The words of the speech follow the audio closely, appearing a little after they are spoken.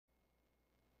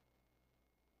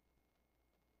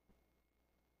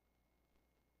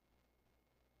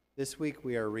This week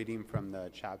we are reading from the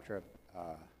chapter of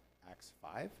Acts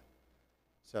 5.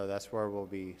 So that's where we'll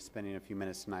be spending a few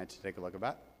minutes tonight to take a look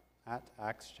at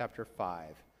Acts chapter 5.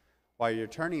 While you're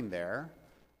turning there,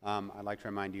 I'd like to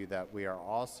remind you that we are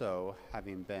also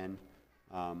having been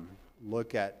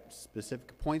look at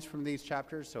specific points from these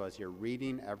chapters. So as you're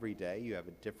reading every day, you have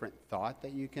a different thought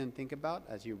that you can think about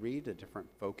as you read, a different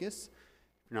focus.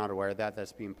 If you're not aware of that,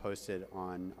 that's being posted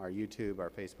on our YouTube, our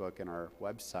Facebook, and our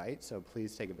website. So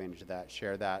please take advantage of that,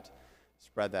 share that,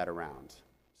 spread that around.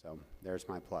 So there's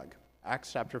my plug.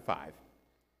 Acts chapter 5.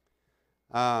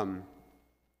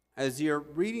 As you're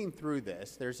reading through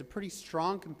this, there's a pretty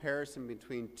strong comparison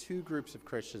between two groups of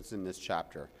Christians in this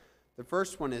chapter. The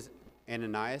first one is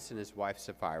Ananias and his wife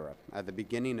Sapphira at the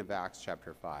beginning of Acts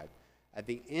chapter 5. At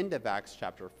the end of Acts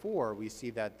chapter 4, we see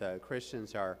that the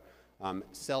Christians are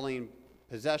selling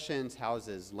possessions,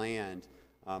 houses, land,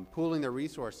 pooling their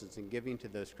resources and giving to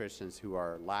those Christians who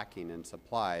are lacking in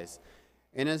supplies.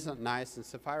 Ananias and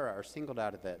Sapphira are singled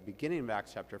out at the beginning of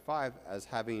Acts chapter 5 as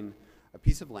having a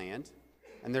piece of land,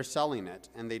 and they're selling it,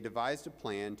 and they devised a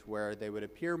plan to where they would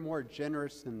appear more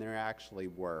generous than they actually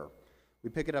were. We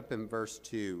pick it up in verse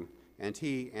 2. And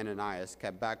he, Ananias,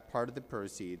 kept back part of the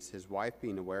proceeds, his wife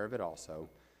being aware of it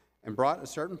also, and brought a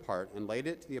certain part and laid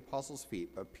it to the apostles'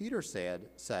 feet. But Peter said,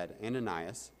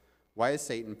 Ananias, why has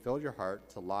Satan filled your heart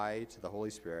to lie to the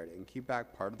Holy Spirit and keep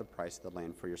back part of the price of the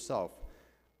land for yourself?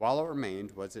 While it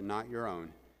remained, was it not your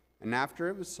own? And after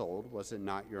it was sold, was it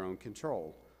not your own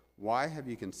control? Why have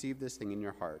you conceived this thing in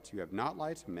your heart? You have not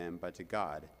lied to men, but to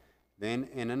God. Then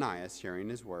Ananias, hearing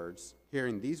these words,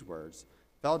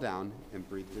 fell down and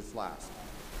breathed his last.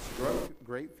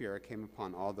 Great fear came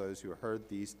upon all those who heard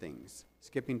these things.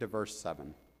 Skipping to verse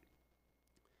 7.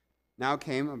 Now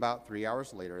came about 3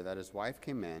 hours later that his wife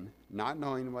came in, not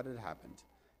knowing what had happened.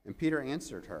 And Peter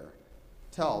answered her,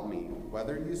 Tell me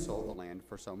whether you sold the land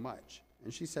for so much.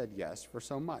 And she said, Yes, for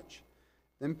so much.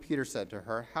 Then Peter said to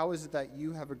her, How is it that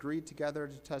you have agreed together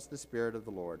to test the Spirit of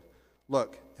the Lord?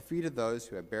 Look, the feet of those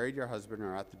who have buried your husband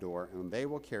are at the door, and they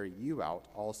will carry you out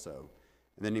also.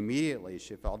 And then immediately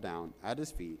she fell down at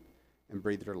his feet and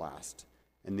breathed her last.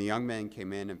 And the young men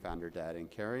came in and found her dead,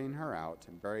 and carrying her out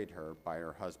and buried her by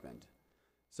her husband.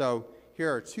 So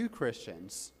here are two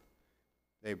Christians.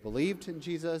 They believed in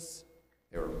Jesus.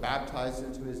 They were baptized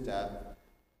into his death.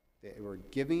 They were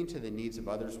giving to the needs of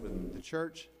others within the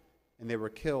church, and they were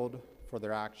killed for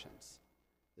their actions.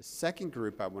 The second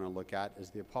group I want to look at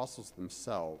is the apostles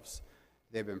themselves.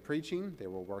 They've been preaching. They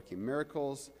were working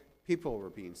miracles. People were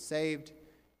being saved.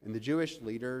 And the Jewish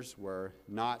leaders were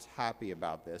not happy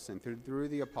about this and threw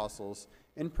the apostles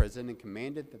in prison and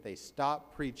commanded that they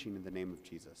stop preaching in the name of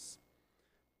Jesus.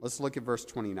 Let's look at verse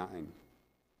 29.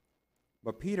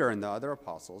 But Peter and the other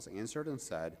apostles answered and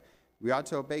said, We ought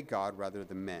to obey God rather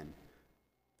than men.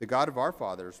 The God of our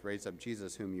fathers raised up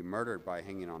Jesus, whom you murdered by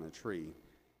hanging on a tree.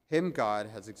 Him God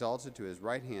has exalted to his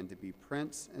right hand to be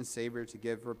Prince and Savior, to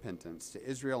give repentance to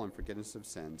Israel and forgiveness of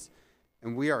sins.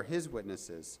 And we are his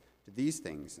witnesses to these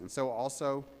things, and so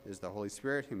also is the Holy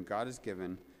Spirit, whom God has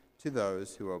given to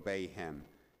those who obey him.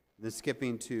 And then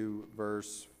skipping to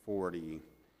verse 40,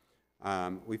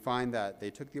 we find that they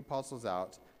took the apostles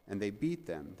out and they beat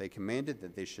them. They commanded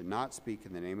that they should not speak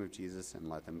in the name of Jesus and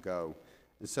let them go.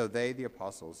 And so they, the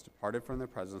apostles, departed from the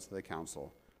presence of the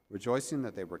council, rejoicing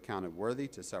that they were counted worthy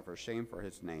to suffer shame for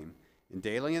his name. And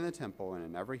daily in the temple and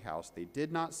in every house they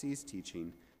did not cease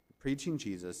teaching, preaching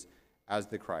Jesus as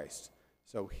the Christ.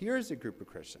 So here's a group of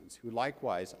Christians who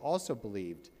likewise also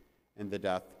believed in the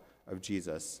death of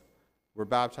Jesus, were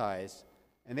baptized,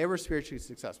 and they were spiritually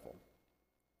successful.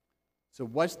 So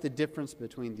what's the difference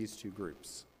between these two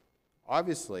groups?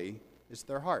 Obviously, it's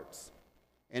their hearts.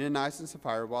 Ananias and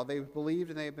Sapphira, while they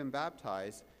believed and they had been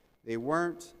baptized, they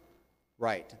weren't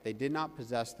right. They did not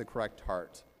possess the correct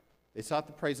heart. They sought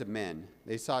the praise of men.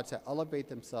 They sought to elevate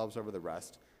themselves over the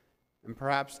rest. And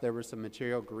perhaps there was some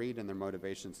material greed in their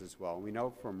motivations as well. We know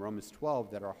from Romans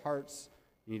 12 that our hearts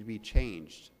need to be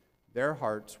changed. Their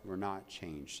hearts were not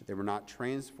changed. They were not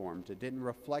transformed. It didn't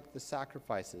reflect the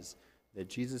sacrifices that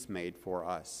Jesus made for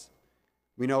us.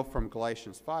 We know from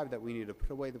Galatians 5 that we need to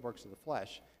put away the works of the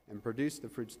flesh and produce the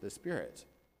fruits of the Spirit.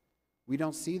 We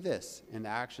don't see this in the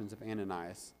actions of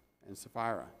Ananias and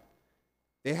Sapphira.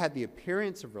 They had the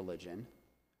appearance of religion,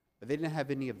 but they didn't have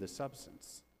any of the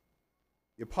substance.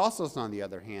 The apostles, on the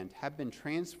other hand, have been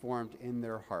transformed in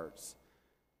their hearts.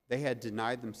 They had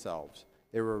denied themselves.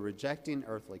 They were rejecting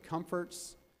earthly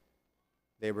comforts.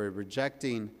 They were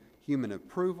rejecting human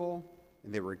approval,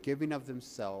 and they were giving of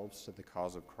themselves to the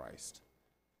cause of Christ.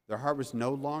 Their heart was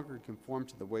no longer conformed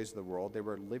to the ways of the world. They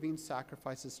were living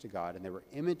sacrifices to God, and they were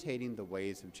imitating the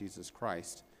ways of Jesus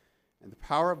Christ. And the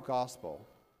power of gospel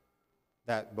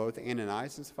that both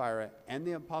Ananias and Sapphira and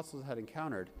the apostles had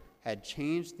encountered had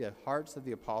changed the hearts of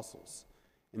the apostles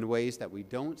in ways that we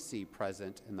don't see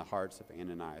present in the hearts of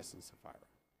Ananias and Sapphira.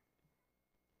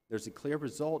 There's a clear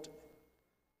result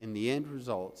in the end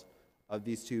result of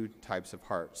these two types of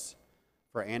hearts.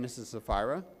 For Ananias and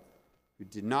Sapphira, who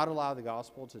did not allow the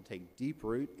gospel to take deep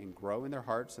root and grow in their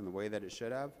hearts in the way that it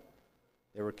should have,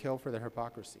 they were killed for their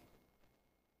hypocrisy.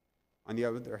 On the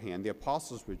other hand, the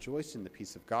apostles rejoiced in the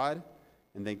peace of God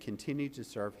and then continued to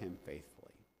serve him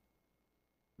faithfully.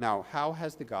 Now, how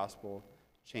has the gospel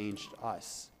changed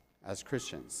us as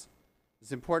Christians?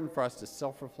 It's important for us to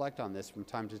self-reflect on this from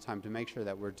time to time to make sure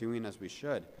that we're doing as we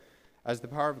should. As the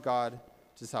power of God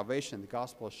to salvation, the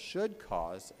gospel should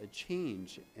cause a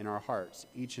change in our hearts,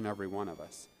 each and every one of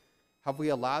us. Have we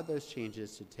allowed those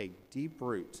changes to take deep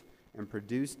root and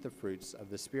produce the fruits of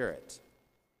the Spirit?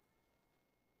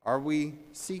 Are we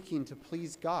seeking to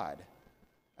please God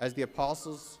as the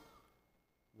apostles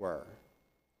were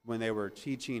when they were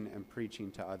teaching and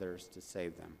preaching to others to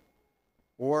save them?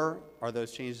 Or are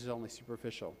those changes only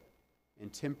superficial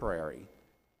and temporary,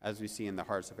 as we see in the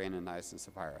hearts of Ananias and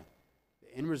Sapphira?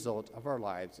 The end result of our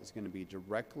lives is going to be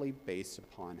directly based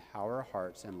upon how our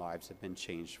hearts and lives have been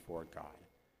changed for God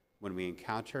when we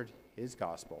encountered his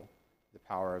gospel, the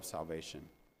power of salvation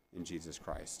in Jesus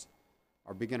Christ.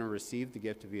 Are we going to receive the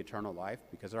gift of eternal life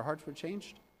because our hearts were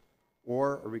changed?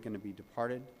 Or are we going to be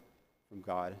departed from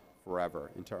God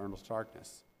forever into eternal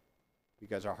darkness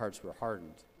because our hearts were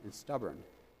hardened and stubborn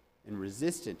and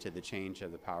resistant to the change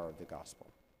of the power of the gospel?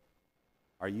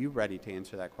 Are you ready to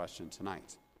answer that question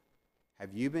tonight?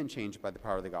 Have you been changed by the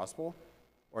power of the gospel,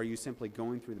 or are you simply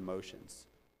going through the motions,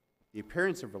 the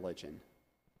appearance of religion,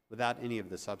 without any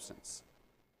of the substance?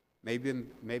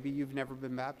 Maybe you've never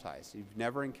been baptized. You've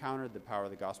never encountered the power of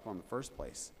the gospel in the first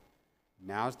place.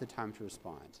 Now's the time to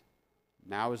respond.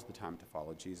 Now is the time to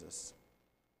follow Jesus.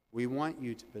 We want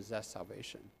you to possess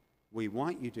salvation. We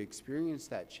want you to experience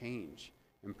that change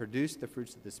and produce the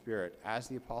fruits of the Spirit as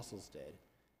the apostles did,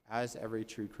 as every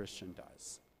true Christian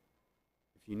does.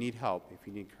 If you need help, if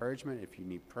you need encouragement, if you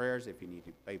need prayers, if you need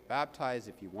to be baptized,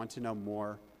 if you want to know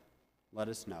more, let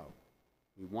us know.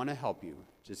 We want to help you.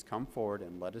 Just come forward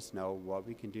and let us know what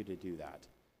we can do to do that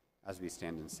as we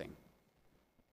stand and sing.